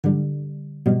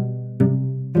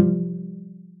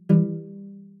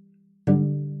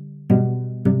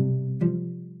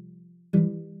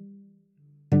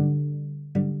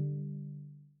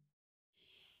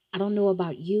don't know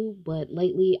about you, but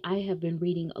lately I have been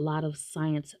reading a lot of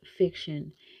science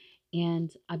fiction.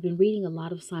 And I've been reading a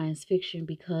lot of science fiction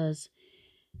because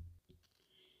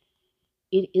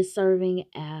it is serving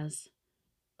as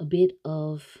a bit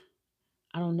of,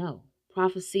 I don't know,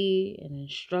 prophecy, an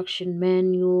instruction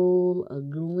manual, a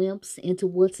glimpse into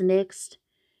what's next.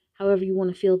 However, you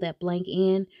want to fill that blank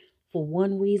in. For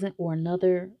one reason or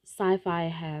another, sci fi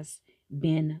has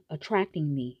been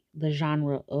attracting me, the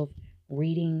genre of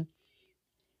reading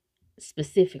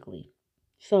specifically.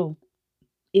 So,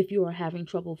 if you are having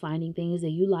trouble finding things that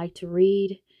you like to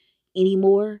read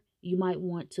anymore, you might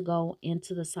want to go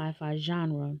into the sci fi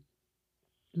genre.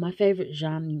 My favorite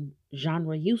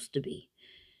genre used to be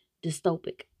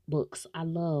dystopic books. I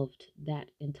loved that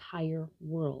entire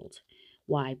world.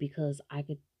 Why? Because I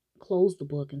could close the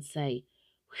book and say,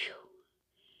 "Whew,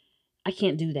 I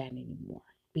can't do that anymore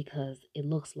because it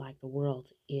looks like the world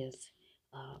is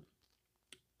um,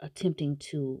 attempting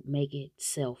to make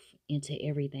itself into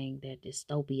everything that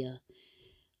dystopia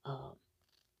uh,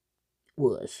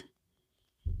 was."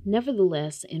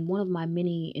 Nevertheless, in one of my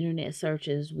many internet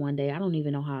searches one day, I don't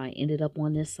even know how I ended up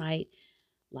on this site.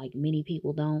 Like many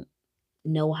people don't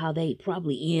know how they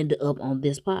probably end up on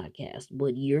this podcast,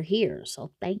 but you're here.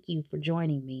 So thank you for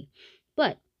joining me.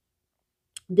 But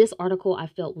this article I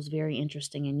felt was very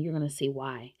interesting, and you're going to see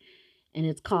why. And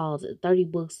it's called 30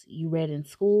 Books You Read in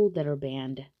School That Are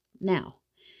Banned Now.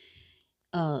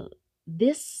 Uh,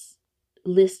 this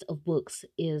list of books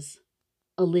is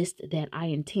a list that I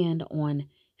intend on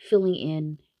filling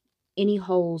in any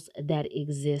holes that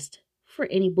exist for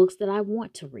any books that I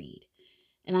want to read.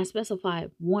 And I specify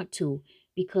want to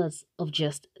because of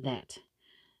just that.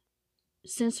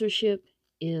 Censorship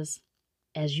is,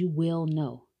 as you well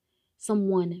know,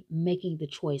 someone making the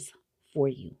choice for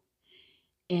you.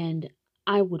 And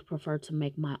I would prefer to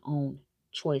make my own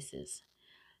choices.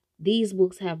 These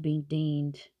books have been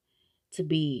deemed to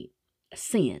be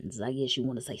sins, I guess you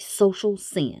want to say, social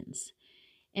sins.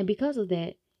 And because of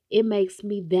that, it makes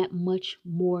me that much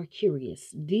more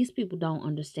curious. These people don't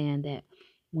understand that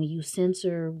when you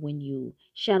censor, when you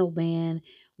shadow ban,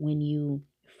 when you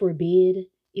forbid,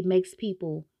 it makes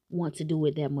people want to do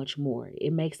it that much more.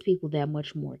 It makes people that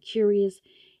much more curious.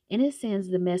 And it sends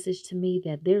the message to me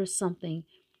that there's something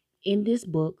in this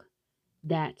book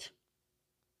that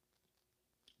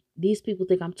these people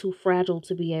think I'm too fragile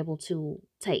to be able to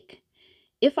take.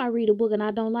 If I read a book and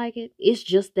I don't like it, it's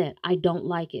just that I don't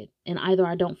like it. And either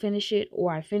I don't finish it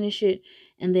or I finish it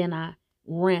and then I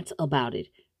rant about it.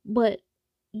 But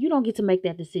you don't get to make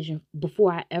that decision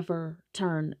before I ever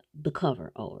turn the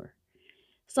cover over.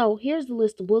 So here's the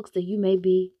list of books that you may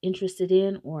be interested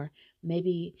in, or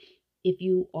maybe if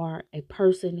you are a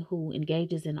person who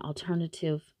engages in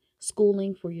alternative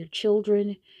schooling for your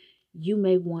children, you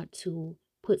may want to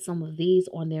put some of these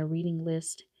on their reading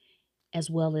list as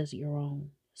well as your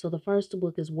own. So the first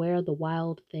book is Where the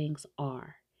Wild Things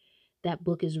Are. That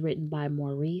book is written by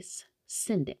Maurice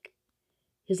Sendak.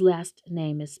 His last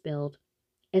name is spelled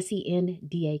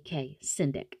Sendak,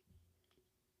 Sendak.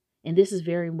 And this is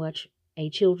very much a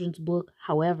children's book.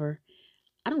 However,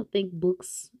 I don't think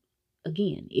books,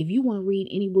 again, if you want to read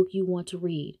any book you want to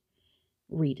read,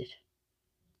 read it.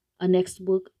 The next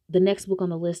book on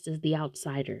the list is The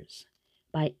Outsiders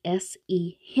by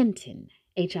S.E. Hinton,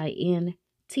 Hinton.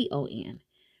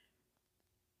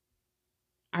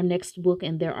 Our next book,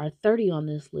 and there are 30 on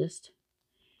this list,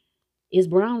 is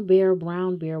Brown Bear,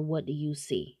 What Do You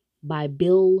See? By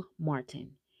Bill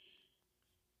Martin.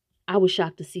 I was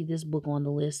shocked to see this book on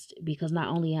the list because not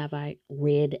only have I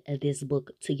read this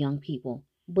book to young people,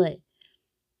 but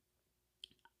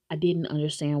I didn't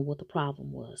understand what the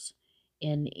problem was.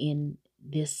 And in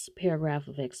this paragraph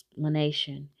of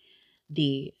explanation,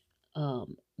 the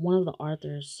one of the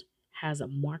authors has a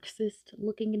Marxist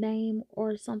looking name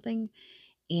or something,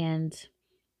 and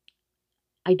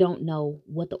I don't know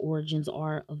what the origins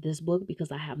are of this book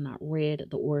because I have not read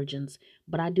the origins,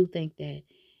 but I do think that,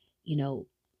 you know,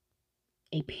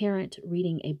 a parent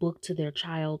reading a book to their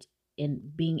child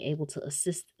and being able to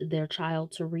assist their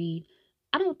child to read,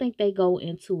 I don't think they go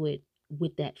into it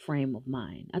with that frame of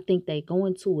mind. I think they go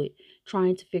into it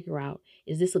trying to figure out,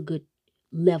 is this a good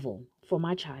level for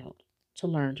my child to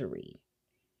learn to read?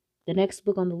 The next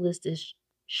book on the list is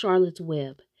Charlotte's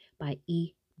Web by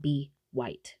E.B.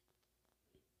 White.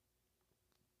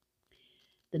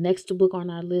 The next book on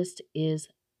our list is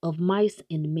Of Mice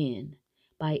and Men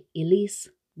by Elise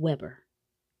Weber.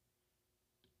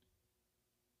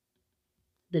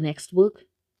 The next book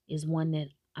is one that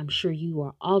I'm sure you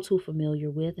are all too familiar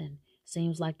with, and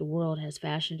seems like the world has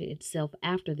fashioned itself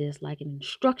after this like an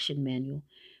instruction manual,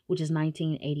 which is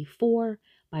 1984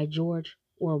 by George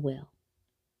Orwell.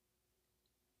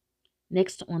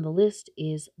 Next on the list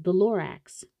is The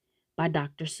Lorax by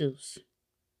Dr. Seuss.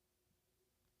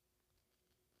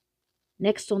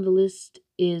 Next on the list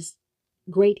is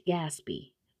Great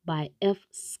Gatsby by F.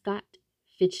 Scott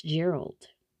Fitzgerald.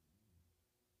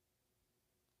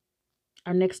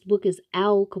 Our next book is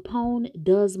Al Capone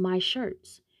Does My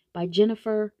Shirts by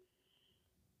Jennifer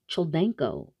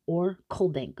Choldenko or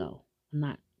Koldenko. I'm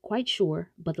not quite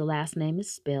sure, but the last name is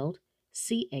spelled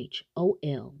Choldenko,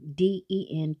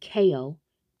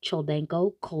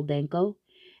 Koldenko,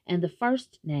 and the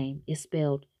first name is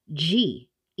spelled Gennifer.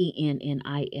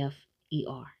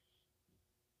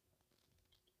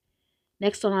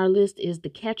 Next on our list is The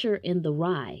Catcher in the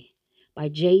Rye by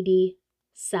J.D.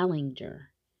 Salinger.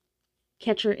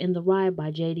 Catcher in the Rye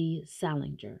by J.D.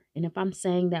 Salinger. And if I'm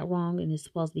saying that wrong and it's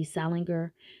supposed to be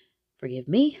Salinger, forgive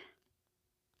me.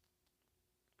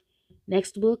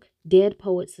 Next book, Dead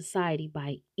Poets Society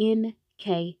by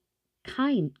N.K.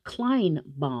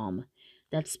 Kleinbaum.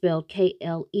 That's spelled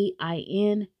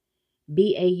Kleinbaum.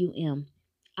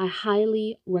 I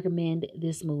highly recommend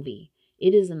this movie.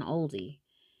 It is an oldie.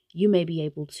 You may be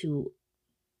able to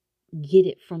get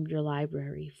it from your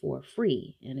library for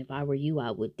free. And if I were you,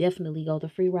 I would definitely go the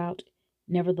free route.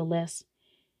 Nevertheless,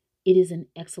 it is an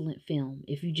excellent film.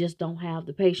 If you just don't have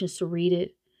the patience to read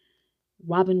it,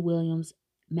 Robin Williams,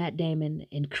 Matt Damon,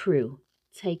 and crew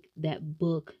take that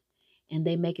book and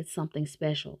they make it something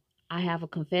special. I have a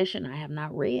confession. I have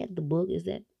not read the book. Is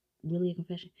that really a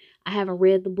confession? I haven't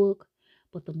read the book,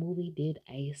 but the movie did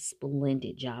a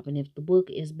splendid job. And if the book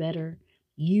is better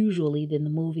usually than the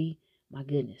movie, my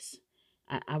goodness,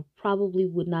 I probably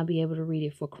would not be able to read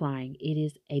it for crying. It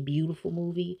is a beautiful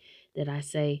movie that I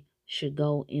say should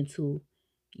go into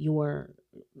your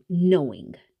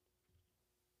knowing.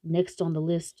 Next on the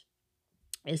list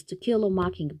is To Kill a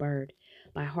Mockingbird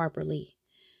by Harper Lee.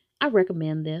 I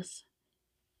recommend this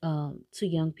to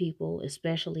young people,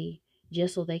 especially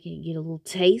just so they can get a little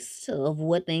taste of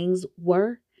what things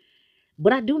were.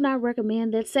 But I do not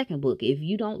recommend that second book. If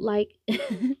you don't like,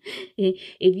 if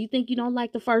you think you don't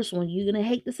like the first one, you're going to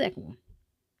hate the second one.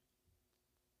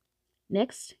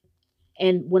 Next,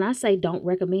 and when I say don't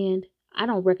recommend, I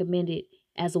don't recommend it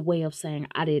as a way of saying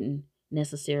I didn't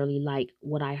necessarily like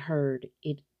what I heard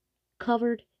it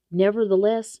covered.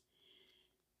 Nevertheless,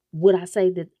 would I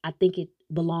say that I think it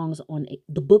belongs on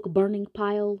the book burning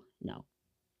pile? No.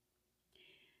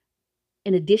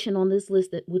 An addition on this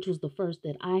list that which was the first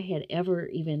that I had ever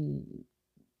even,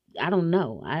 I don't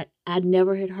know. I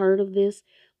never had heard of this,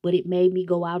 but it made me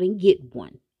go out and get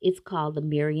one. It's called the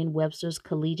Merriam-Webster's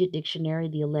Collegiate Dictionary,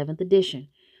 the 11th edition.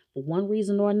 For one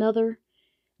reason or another,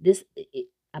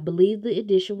 I believe the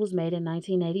edition was made in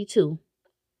 1982,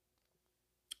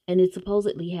 and it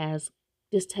supposedly has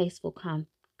distasteful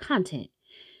content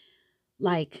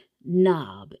like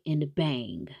knob and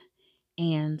bang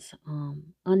and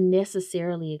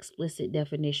unnecessarily explicit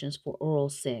definitions for oral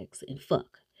sex and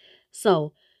fuck.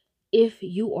 So if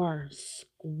you are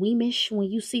squeamish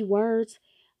when you see words,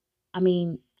 I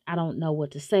mean, I don't know what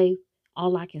to say.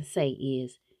 All I can say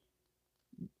is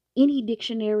any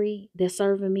dictionary that's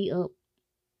serving me up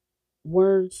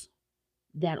words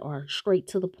that are straight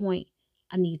to the point,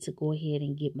 I need to go ahead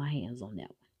and get my hands on that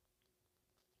one.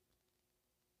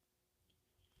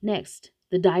 Next,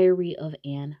 The Diary of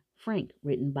Anne Frank,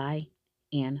 written by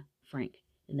Anne Frank.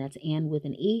 And that's Anne with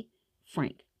an E,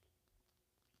 Frank.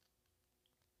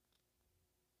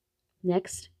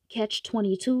 Next, Catch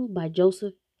 22 by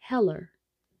Joseph Heller.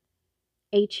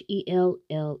 Heller,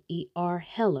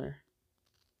 Heller.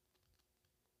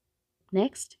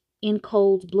 Next, In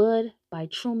Cold Blood by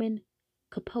Truman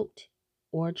Capote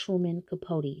or Truman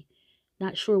Capote.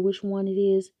 Not sure which one it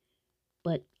is,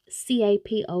 but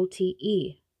Capote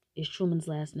is Truman's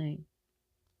last name.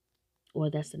 Or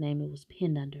that's the name it was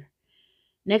penned under.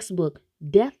 Next book,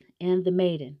 Death and the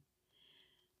Maiden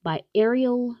by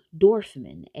Ariel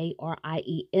Dorfman,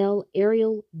 Ariel,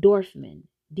 Ariel Dorfman,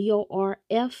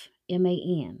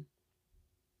 Dorfman.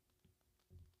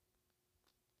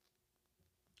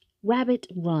 Rabbit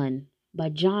Run by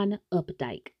John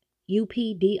Updike,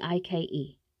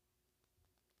 Updike.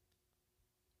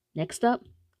 Next up,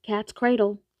 Cat's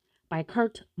Cradle by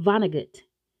Kurt Vonnegut,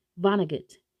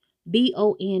 Vonnegut,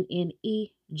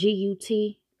 Bonnegut,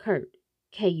 Kurt,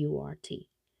 Kurt.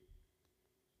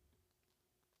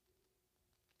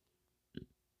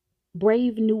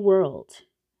 Brave New World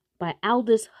by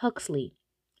Aldous Huxley,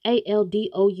 Aldous,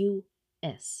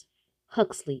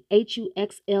 Huxley,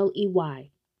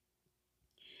 Huxley.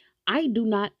 I do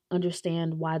not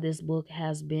understand why this book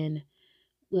has been,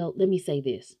 well, let me say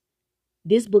this.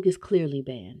 This book is clearly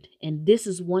banned. And this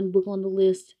is one book on the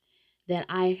list that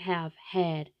I have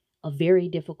had a very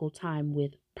difficult time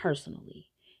with personally,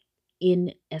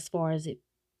 in as far as it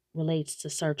relates to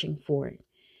searching for it.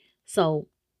 So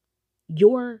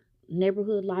your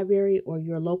neighborhood library or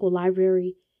your local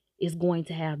library is going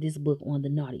to have this book on the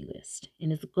naughty list.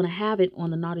 And it's going to have it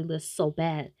on the naughty list so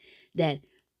bad that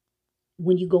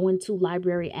when you go into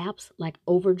library apps like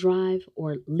Overdrive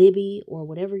or Libby or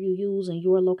whatever you use in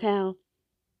your locale,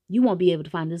 you won't be able to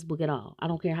find this book at all. I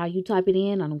don't care how you type it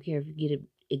in. I don't care if you get it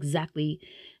exactly,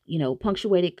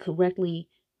 punctuated correctly,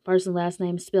 first and last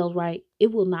name spelled right.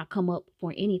 It will not come up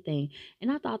for anything.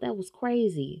 And I thought that was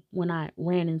crazy when I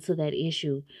ran into that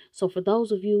issue. So for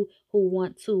those of you who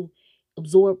want to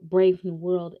absorb Brave New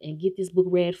World and get this book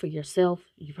read for yourself,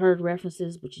 you've heard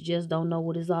references, but you just don't know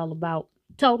what it's all about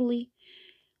totally,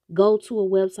 go to a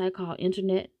website called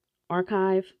Internet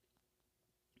Archive,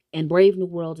 and Brave New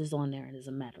World is on there. And as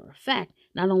a matter of fact,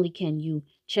 not only can you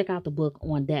check out the book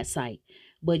on that site,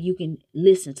 but you can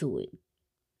listen to it.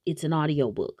 It's an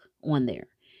audiobook on there.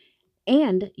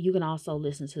 And you can also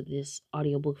listen to this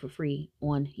audiobook for free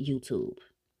on YouTube.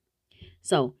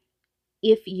 So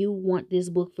if you want this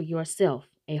book for yourself,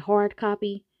 a hard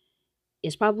copy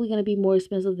is probably going to be more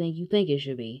expensive than you think it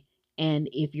should be. And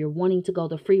if you're wanting to go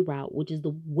the free route, which is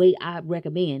the way I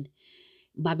recommend,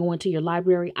 by going to your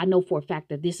library, I know for a fact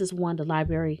that this is one the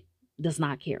library does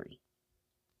not carry.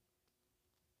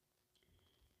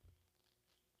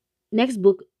 Next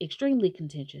book, extremely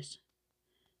contentious.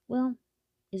 Well,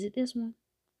 is it this one?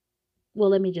 Well,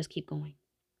 let me just keep going.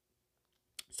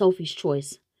 Sophie's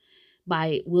Choice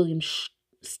by William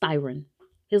Styron.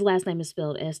 His last name is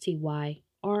spelled Styron.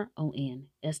 Styron,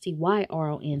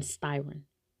 Styron.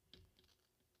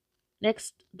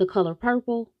 Next, The Color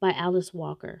Purple by Alice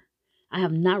Walker. I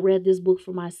have not read this book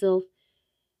for myself.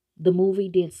 The movie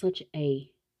did such a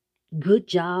good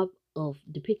job of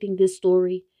depicting this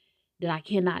story that I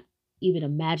cannot even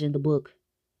imagine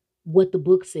what the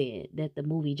book said that the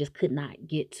movie just could not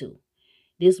get to.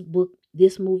 This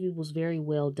movie was very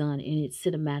well done in its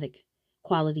cinematic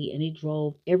quality, and it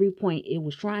drove every point it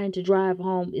was trying to drive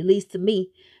home, at least to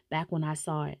me, back when I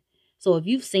saw it. So if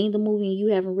you've seen the movie and you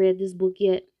haven't read this book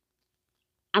yet,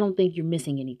 I don't think you're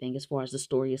missing anything as far as the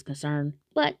story is concerned,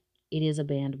 but it is a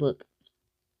banned book.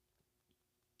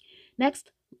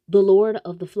 Next, The Lord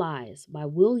of the Flies by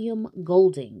William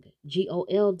Golding,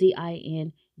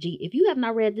 Golding. If you have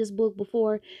not read this book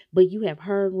before, but you have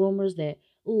heard rumors that,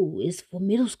 ooh, it's for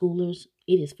middle schoolers,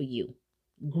 it is for you,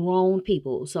 grown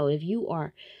people. So if you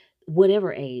are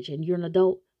whatever age and you're an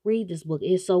adult, read this book.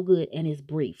 It's so good and it's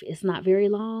brief. It's not very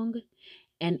long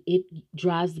and it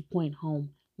drives the point home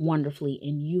wonderfully,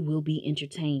 and you will be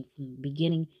entertained from the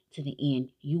beginning to the end.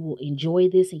 You will enjoy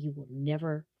this and you will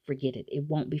never forget it. It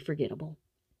won't be forgettable.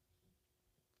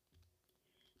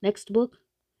 Next book,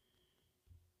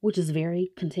 which is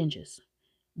very contentious.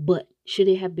 But should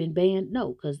it have been banned?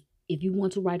 No, because if you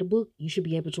want to write a book, you should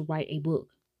be able to write a book.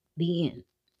 The end.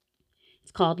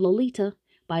 It's called Lolita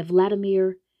by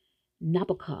Vladimir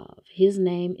Nabokov. His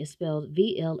name is spelled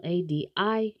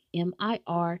Vladimirnabokov.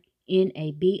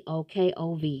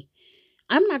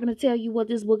 I'm not going to tell you what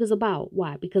this book is about.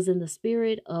 Why? Because in the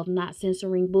spirit of not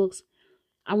censoring books,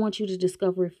 I want you to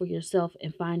discover it for yourself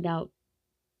and find out,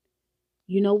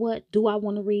 you know what? Do I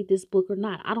want to read this book or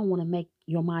not? I don't want to make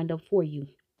your mind up for you.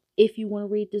 If you want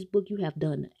to read this book, you have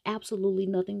done absolutely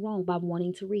nothing wrong by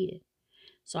wanting to read it.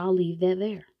 So I'll leave that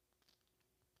there.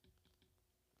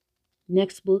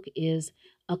 Next book is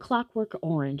A Clockwork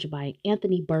Orange by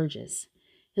Anthony Burgess.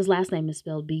 His last name is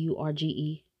spelled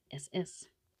Burgess.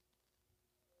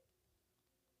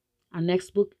 Our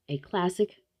next book, a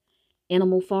classic,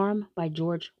 Animal Farm by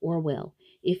George Orwell.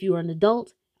 If you're an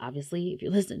adult, obviously, if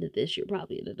you're listening to this, you're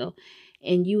probably an adult,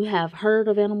 and you have heard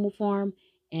of Animal Farm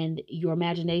and your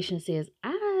imagination says,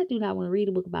 I do not want to read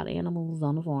a book about animals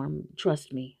on the farm.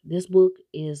 Trust me, this book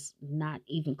is not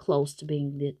even close to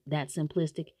being that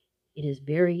simplistic. It is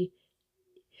very,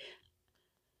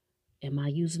 am I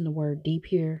using the word deep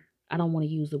here? I don't want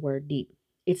to use the word deep.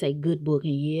 It's a good book,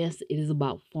 and yes, it is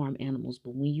about farm animals,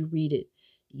 but when you read it,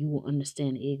 you will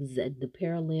understand the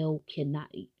parallel cannot,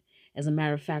 as a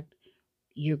matter of fact,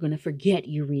 you're going to forget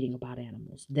you're reading about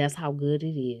animals. That's how good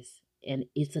it is. And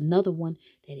it's another one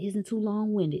that isn't too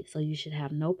long-winded, so you should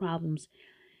have no problems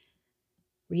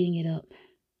reading it up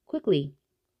quickly.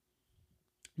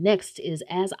 Next is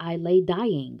As I Lay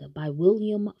Dying by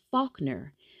William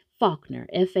Faulkner. Faulkner,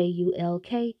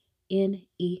 Faulkner.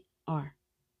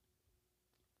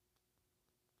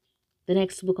 The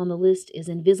next book on the list is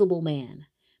Invisible Man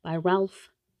by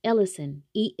Ralph Ellison,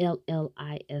 Ellison.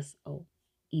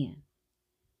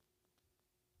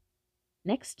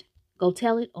 Next, Go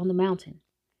Tell It on the Mountain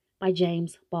by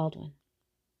James Baldwin.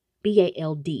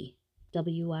 Baldwin.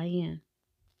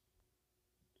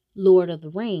 Lord of the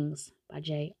Rings by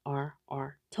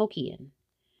J.R.R. Tolkien.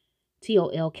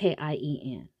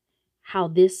 Tolkien. How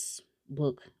this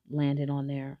book landed on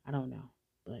there, I don't know,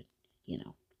 but you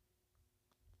know.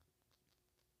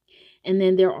 And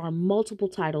then there are multiple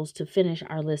titles to finish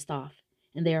our list off,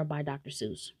 and they are by Dr.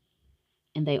 Seuss.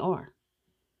 And they are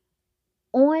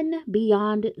On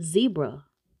Beyond Zebra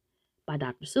by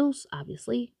Dr. Seuss,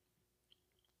 obviously.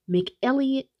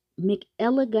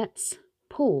 McElligot's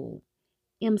Pool,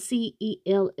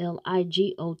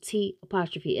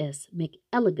 McElligot'',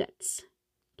 McElligot's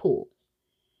Pool.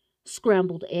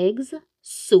 Scrambled Eggs,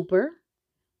 Super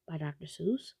by Dr.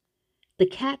 Seuss. The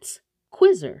Cat's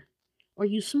Quizzer, Are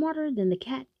You Smarter Than the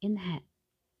Cat in the Hat?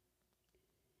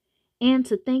 And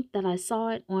To Think That I Saw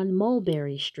It on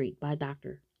Mulberry Street by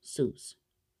Dr. Seuss.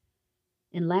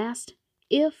 And last,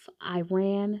 If I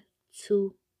Ran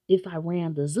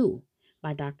the Zoo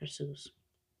by Dr. Seuss.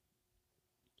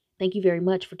 Thank you very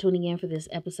much for tuning in for this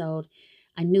episode.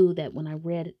 I knew that when I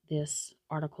read this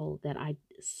article that I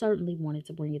certainly wanted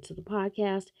to bring it to the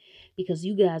podcast because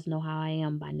you guys know how I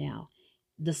am by now.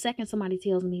 The second somebody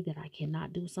tells me that I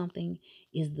cannot do something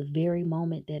is the very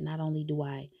moment that not only do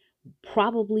I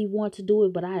probably want to do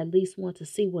it, but I at least want to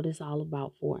see what it's all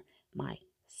about for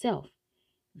myself.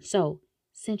 So,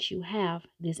 since you have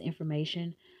this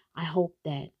information, I hope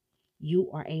that you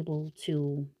are able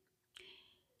to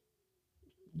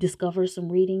discover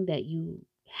some reading that you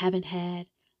haven't had.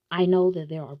 I know that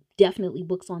there are definitely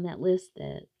books on that list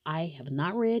that I have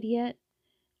not read yet,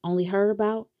 only heard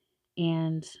about,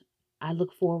 and I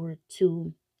look forward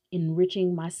to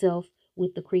enriching myself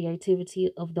with the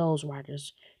creativity of those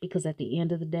writers because at the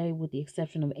end of the day, with the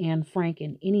exception of Anne Frank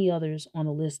and any others on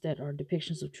the list that are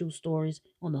depictions of true stories,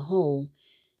 on the whole,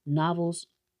 novels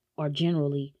are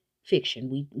generally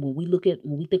fiction. When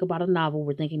we think about a novel,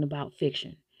 we're thinking about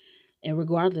fiction. And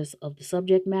regardless of the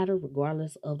subject matter,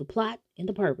 regardless of the plot and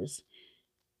the purpose,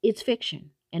 it's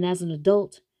fiction. And as an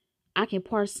adult, I can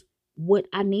parse what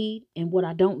I need and what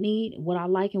I don't need, what I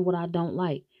like and what I don't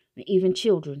like. And even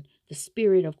children, the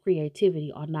spirit of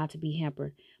creativity ought not to be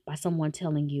hampered by someone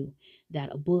telling you that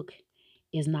a book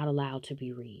is not allowed to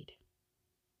be read.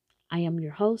 I am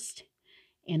your host,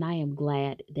 and I am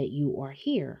glad that you are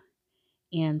here.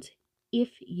 And if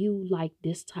you like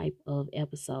this type of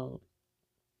episode,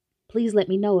 please let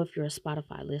me know if you're a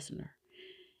Spotify listener.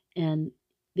 And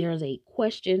there's a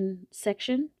question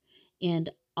section,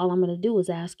 and all I'm going to do is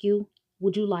ask you,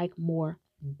 would you like more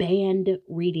banned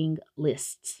reading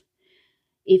lists?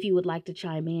 If you would like to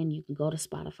chime in, you can go to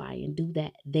Spotify and do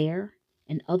that there.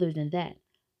 And other than that,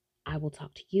 I will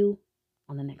talk to you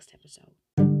on the next episode.